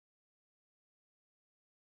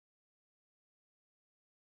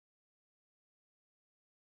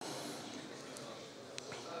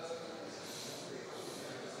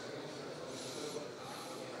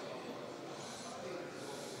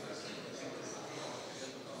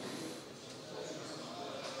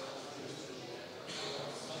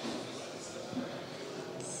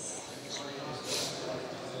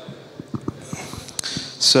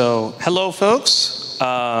So, hello folks.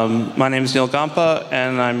 My name is Neil Gampa,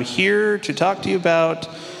 and I'm here to talk to you about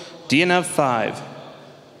DNF 5.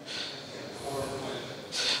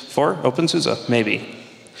 For openSUSE, maybe.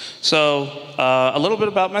 So, a little bit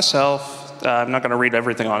about myself. I'm not going to read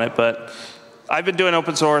everything on it, but I've been doing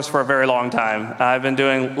open source for a very long time. I've been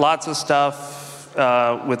doing lots of stuff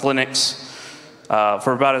with Linux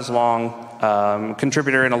for about as long.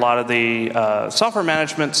 Contributor in a lot of the software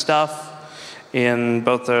management stuff in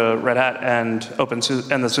both the Red Hat and openSUSE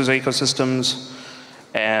and the SUSE ecosystems.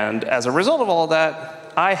 And as a result of all of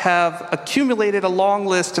that, I have accumulated a long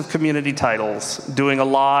list of community titles doing a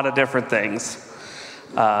lot of different things.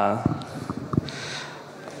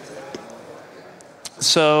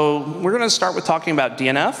 So we're going to start with talking about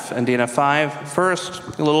DNF and DNF 5. First,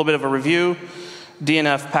 a little bit of a review.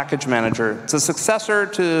 DNF Package Manager. It's a successor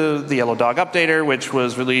to the Yellow Dog Updater, which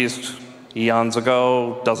was released eons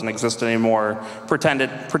ago, doesn't exist anymore. Pretend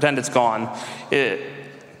it's gone. It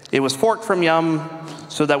was forked from Yum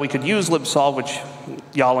so that we could use libsolve, which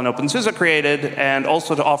y'all in openSUSE created, and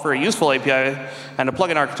also to offer a useful API and a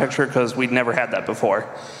plugin architecture because we'd never had that before.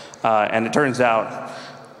 And it turns out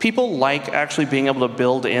people like actually being able to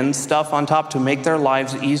build in stuff on top to make their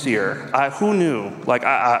lives easier. Who knew? Like,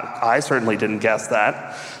 I certainly didn't guess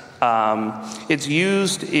that. It's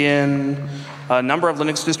used in a number of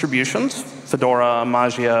Linux distributions, Fedora,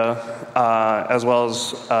 Magia, as well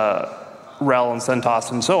as RHEL and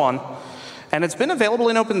CentOS and so on. And it's been available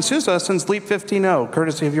in openSUSE since Leap 15.0,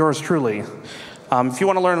 courtesy of yours truly. If you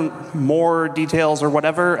want to learn more details or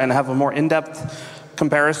whatever and have a more in-depth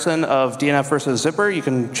comparison of DNF versus Zipper, you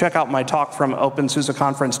can check out my talk from openSUSE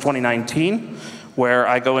Conference 2019, where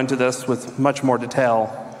I go into this with much more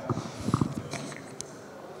detail.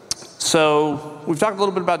 So we've talked a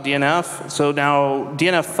little bit about DNF. So now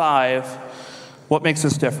DNF 5, what makes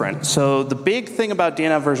this different? So the big thing about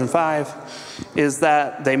DNF version 5 is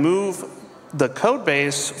that they move the code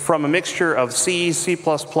base from a mixture of C, C++,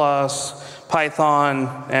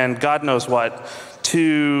 Python, and God knows what,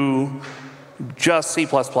 to just C++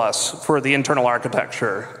 for the internal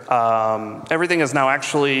architecture. Everything is now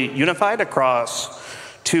actually unified across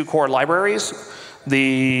 2 core libraries.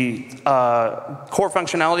 The core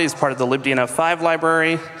functionality is part of the libdnf5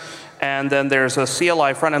 library, and then there's a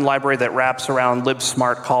CLI front-end library that wraps around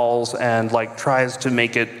libsmart calls and tries to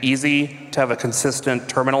make it easy to have a consistent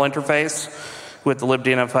terminal interface with the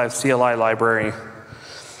libdnf5 CLI library.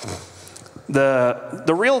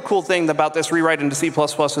 The real cool thing about this rewrite into C++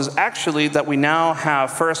 is actually that we now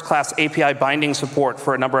have first-class API binding support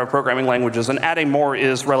for a number of programming languages, and adding more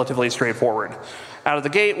is relatively straightforward. Out of the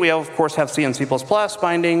gate, we of course have C and C++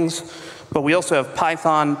 bindings, but we also have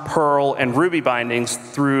Python, Perl, and Ruby bindings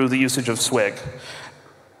through the usage of Swig.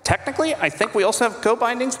 Technically, I think we also have Go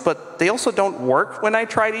bindings, but they also don't work when I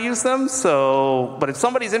try to use them. But if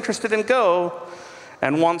somebody's interested in Go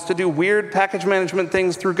and wants to do weird package management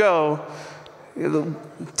things through Go,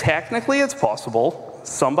 technically it's possible.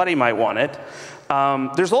 Somebody might want it.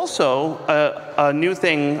 There's also a new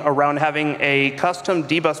thing around having a custom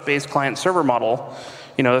dbus-based client-server model,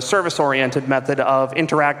 a service-oriented method of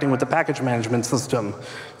interacting with the package management system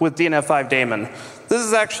with DNF5 daemon. This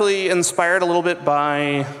is actually inspired a little bit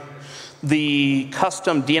by the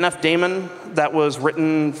custom DNF daemon that was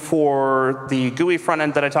written for the GUI front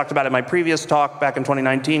end that I talked about in my previous talk back in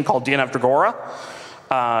 2019 called DNF Dragora.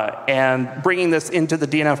 And bringing this into the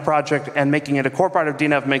DNF project and making it a core part of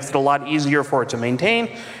DNF makes it a lot easier for it to maintain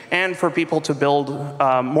and for people to build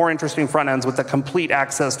more interesting front ends with the complete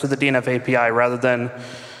access to the DNF API rather than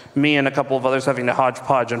me and a couple of others having to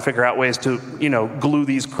hodgepodge and figure out ways to glue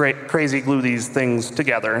these crazy glue these things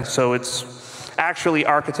together. So it's actually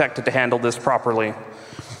architected to handle this properly.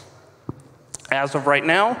 As of right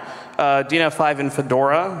now, DNF5 in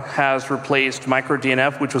Fedora has replaced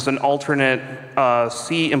microdNF, which was an alternate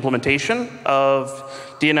C implementation of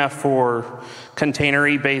DNF for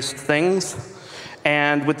container-based things.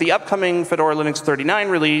 And with the upcoming Fedora Linux 39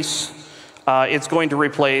 release, it's going to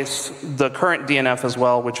replace the current DNF as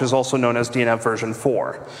well, which is also known as DNF version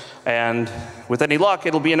 4. And with any luck,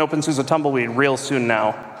 it'll be an openSUSE tumbleweed real soon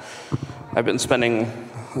now. I've been spending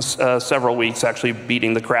several weeks actually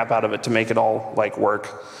beating the crap out of it to make it all work.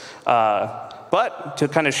 But to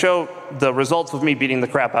kind of show the results of me beating the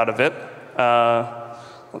crap out of it,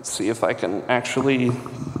 let's see if I can actually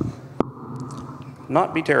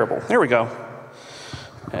not be terrible. There we go.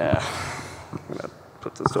 I'm going to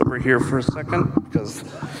put this over here for a second because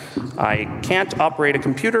I can't operate a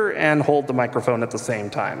computer and hold the microphone at the same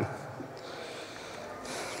time.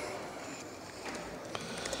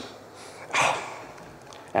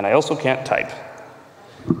 And I also can't type.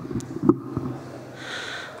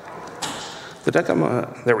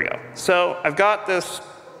 There we go. So I've got this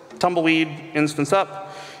tumbleweed instance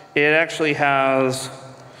up. It actually has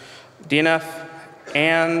DNF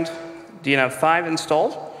and DNF5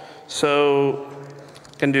 installed. So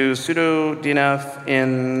I can do sudo DNF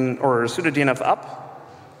in, or sudo DNF up.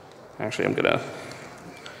 Actually, I'm going to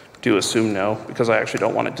do assume no, because I actually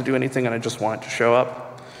don't want it to do anything, and I just want it to show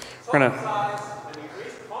up. We're going to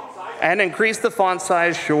and increase the font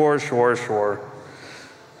size. Sure, sure, sure.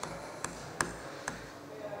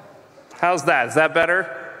 How's that? Is that better?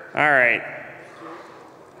 All right.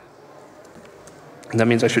 And that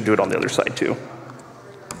means I should do it on the other side too.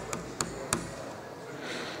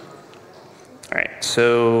 All right,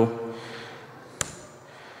 so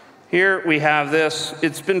here we have this.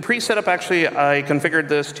 It's been pre-set up, actually. I configured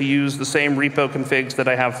this to use the same repo configs that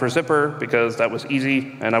I have for Zypper, because that was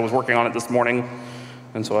easy, and I was working on it this morning,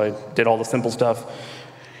 and so I did all the simple stuff.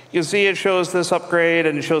 You can see it shows this upgrade,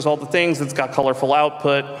 and it shows all the things. It's got colorful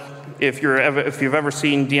output. If you've ever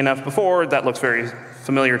seen DNF before, that looks very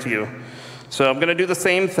familiar to you. So I'm going to do the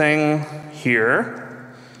same thing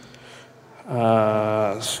here.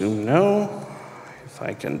 Assume no, if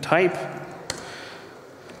I can type.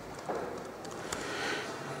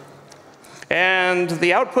 And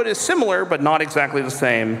the output is similar, but not exactly the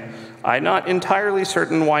same. I'm not entirely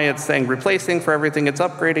certain why it's saying replacing for everything it's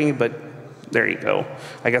upgrading, but there you go.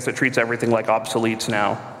 I guess it treats everything like obsoletes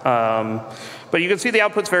now. But you can see the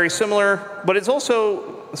output's very similar, but it's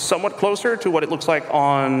also somewhat closer to what it looks like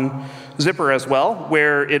on Zypper as well,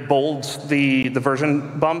 where it bolds the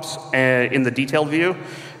version bumps in the detailed view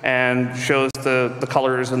and shows the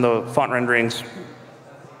colors and the font renderings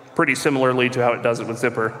pretty similarly to how it does it with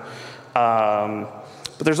Zypper.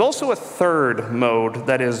 But there's also a third mode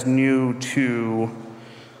that is new to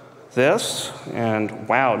this, and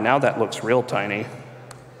wow, now that looks real tiny.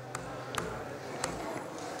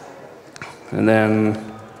 And then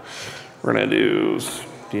we're going to do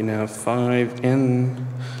DNF5 in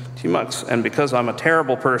tmux. And because I'm a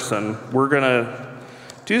terrible person, we're going to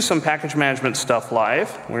do some package management stuff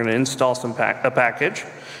live. We're going to install a package.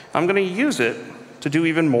 I'm going to use it to do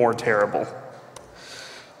even more terrible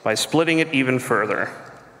by splitting it even further.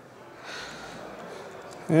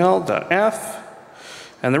 L.f.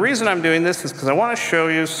 And the reason I'm doing this is because I want to show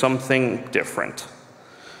you something different.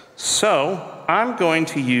 So I'm going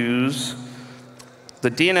to use the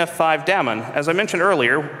DNF5 daemon. As I mentioned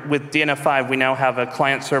earlier, with DNF5, we now have a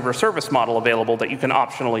client-server service model available that you can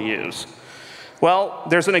optionally use. Well,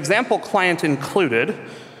 there's an example client included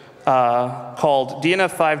called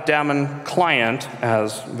DNF5 daemon client,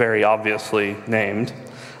 as very obviously named.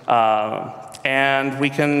 And we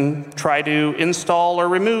can try to install or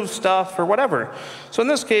remove stuff or whatever. So in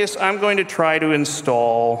this case, I'm going to try to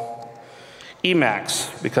install Emacs,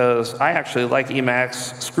 because I actually like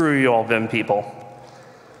Emacs. Screw you all Vim people.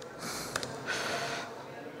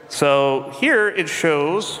 So here it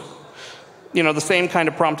shows, the same kind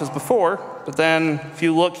of prompt as before, but then if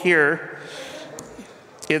you look here,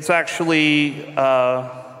 it's actually,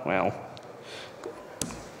 well,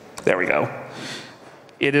 there we go.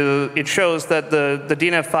 It shows that the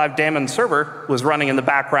DNF5 daemon server was running in the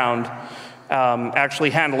background,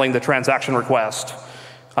 actually handling the transaction request,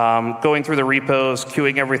 going through the repos,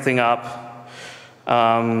 queuing everything up,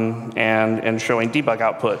 and showing debug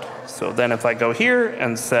output. So then if I go here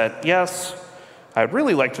and set yes, I'd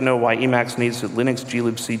really like to know why Emacs needs a Linux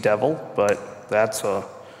glibc devel, but that's a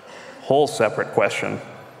whole separate question.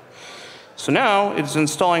 So now it's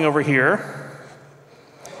installing over here.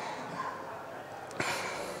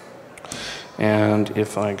 And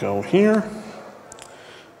if I go here,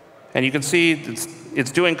 and you can see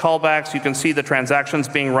it's doing callbacks. You can see the transactions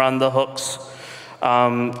being run, the hooks.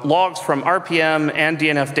 Logs from RPM and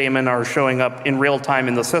DNF daemon are showing up in real time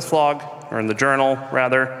in the syslog, or in the journal,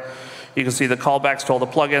 rather. You can see the callbacks to all the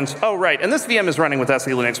plugins. Oh, right, and this VM is running with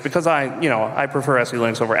SE Linux because I prefer SE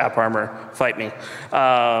Linux over AppArmor. Fight me.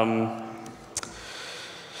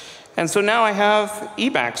 And so now I have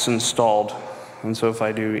Emacs installed. And so if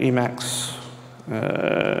I do Emacs,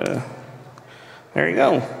 there you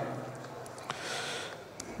go.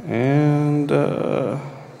 And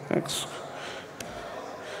X.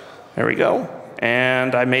 There we go.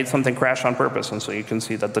 And I made something crash on purpose, and so you can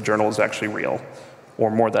see that the journal is actually real. Or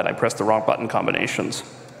more that I pressed the wrong button combinations.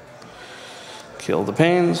 Kill the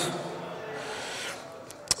panes.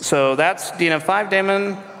 So that's DNF5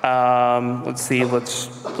 daemon. Let's see,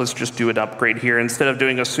 let's just do an upgrade here. Instead of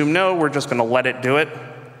doing assume no, we're just going to let it do it.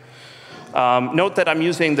 Note that I'm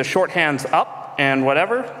using the shorthands up and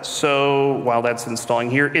whatever. So while that's installing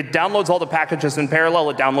here, it downloads all the packages in parallel.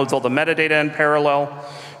 It downloads all the metadata in parallel,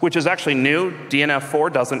 which is actually new.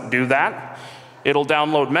 DNF4 doesn't do that. It'll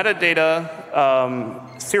download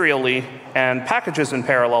metadata serially and packages in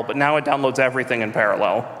parallel, but now it downloads everything in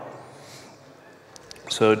parallel.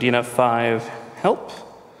 So DNF5 help.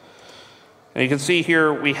 And you can see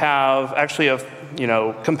here we have actually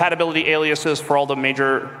compatibility aliases for all the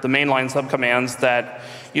mainline subcommands that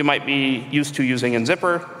you might be used to using in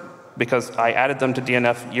Zypper, because I added them to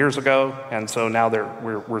DNF years ago, and so now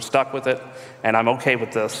we're stuck with it, and I'm OK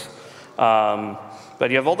with this. But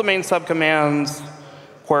you have all the main subcommands,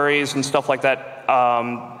 queries, and stuff like that.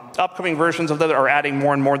 Upcoming versions of that are adding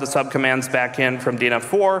more and more of the subcommands back in from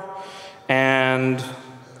DNF4. And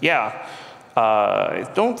yeah, I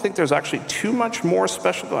don't think there's actually too much more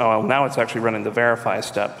special. Oh, well, now it's actually running the verify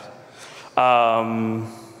step.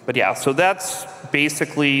 But yeah, so that's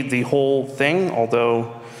basically the whole thing,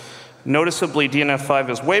 although noticeably DNF5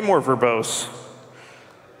 is way more verbose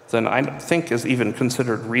than I think is even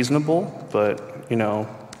considered reasonable, but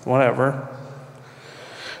whatever.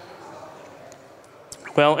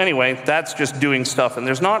 Well, anyway, that's just doing stuff, and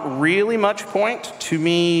there's not really much point to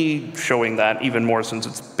me showing that even more, since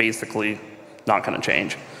it's basically not going to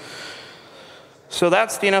change. So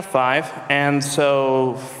that's DNF5, and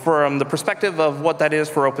so from the perspective of what that is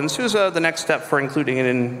for openSUSE, the next step for including it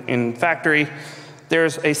in factory,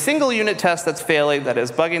 there's a single unit test that's failing that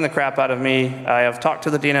is bugging the crap out of me. I have talked to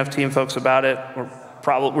the DNF team folks about it.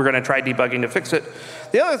 We're going to try debugging to fix it.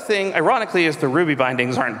 The other thing, ironically, is the Ruby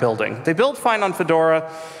bindings aren't building. They build fine on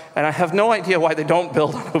Fedora, and I have no idea why they don't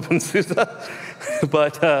build on openSUSE.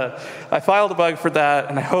 But I filed a bug for that,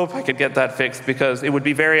 and I hope I could get that fixed, because it would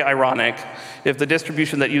be very ironic if the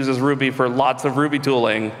distribution that uses Ruby for lots of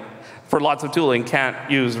tooling can't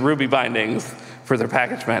use Ruby bindings for their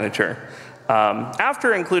package manager.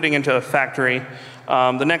 After including into a factory,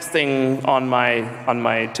 the next thing on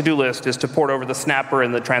my to-do list is to port over the snapper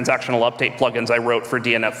and the transactional update plugins I wrote for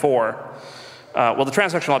DNF4. Well, the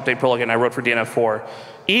transactional update plugin I wrote for DNF4.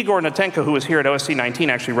 Igor Natenko, who was here at OSC 19,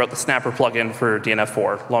 actually wrote the snapper plugin for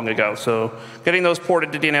DNF4 long ago. So getting those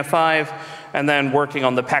ported to DNF5, and then working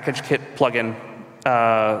on the package kit plugin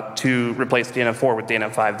to replace DNF4 with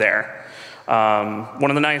DNF5 there.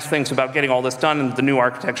 One of the nice things about getting all this done in the new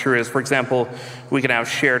architecture is, for example, we can have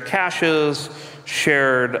shared caches,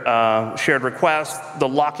 shared requests. The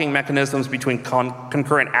locking mechanisms between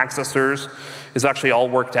concurrent accessors is actually all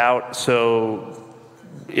worked out, so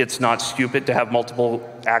it's not stupid to have multiple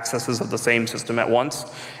accesses of the same system at once.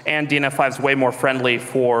 And DNF5 is way more friendly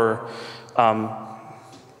for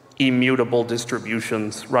immutable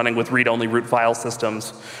distributions running with read-only root file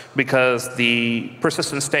systems, because the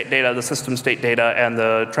persistent state data, the system state data, and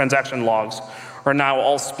the transaction logs are now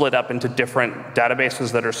all split up into different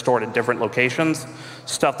databases that are stored in different locations.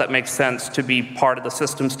 Stuff that makes sense to be part of the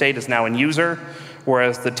system state is now in user,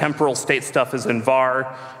 whereas the temporal state stuff is in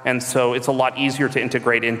var, and so it's a lot easier to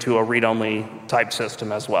integrate into a read-only type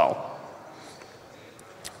system as well.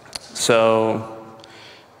 So,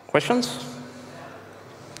 questions?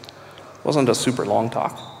 Wasn't a super long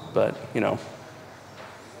talk, but I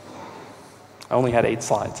only had 8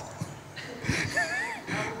 slides.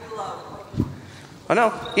 Oh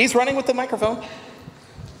no, he's running with the microphone.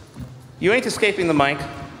 You ain't escaping the mic.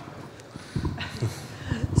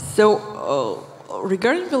 So,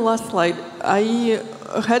 regarding the last slide, I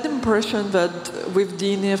had the impression that with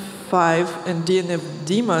DNF5 and DNF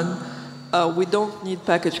daemon, we don't need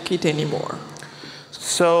package kit anymore.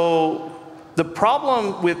 So the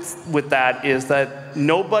problem with that is that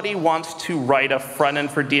nobody wants to write a front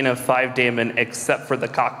end for DNF5 daemon except for the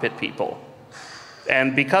cockpit people.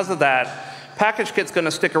 And because of that, package kit's going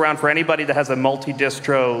to stick around for anybody that has a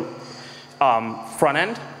multi-distro front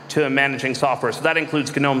end to managing software. So that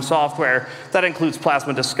includes GNOME software, that includes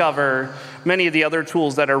Plasma Discover, many of the other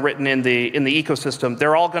tools that are written in the ecosystem.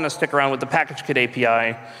 They're all going to stick around with the package kit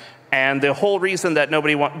API. And the whole reason that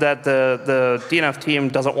the DNF team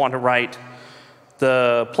doesn't want to write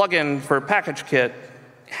the plugin for package kit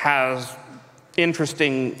has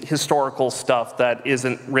interesting historical stuff that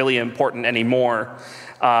isn't really important anymore,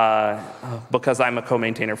 because I'm a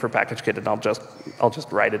co-maintainer for package kit, and I'll just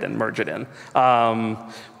write it and merge it in.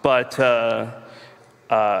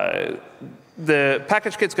 The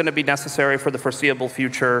package kit's going to be necessary for the foreseeable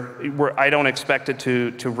future. I don't expect it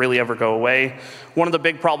to really ever go away. One of the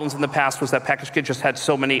big problems in the past was that package kit just had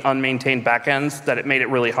so many unmaintained backends that it made it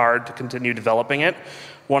really hard to continue developing it.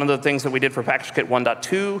 One of the things that we did for package kit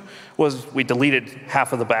 1.2 was we deleted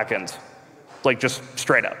half of the backends, like just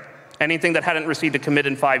straight up. Anything that hadn't received a commit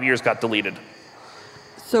in 5 years got deleted.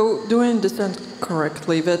 So do I understand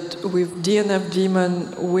correctly that with DNF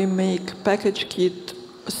daemon we make package kit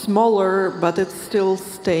smaller, but it still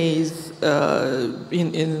stays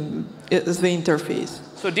in as the interface.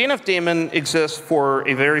 So DNF daemon exists for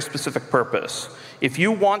a very specific purpose. If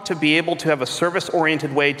you want to be able to have a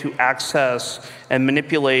service-oriented way to access and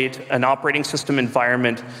manipulate an operating system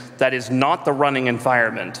environment that is not the running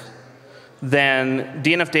environment, then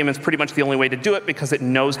DNF daemon is pretty much the only way to do it because it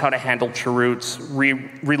knows how to handle cheroots,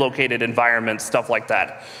 relocated environments, stuff like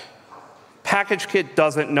that. PackageKit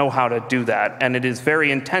doesn't know how to do that, and it is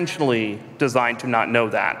very intentionally designed to not know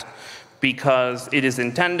that, because it is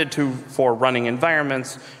intended for running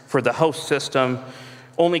environments, for the host system.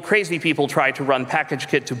 Only crazy people try to run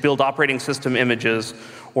PackageKit to build operating system images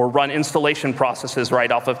or run installation processes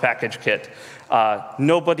right off of PackageKit.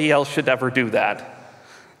 Nobody else should ever do that.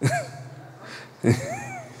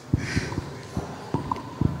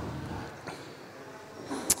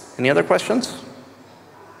 Any other questions?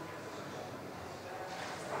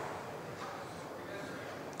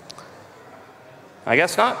 I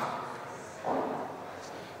guess not.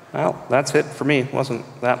 Well, that's it for me. It wasn't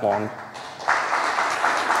that long.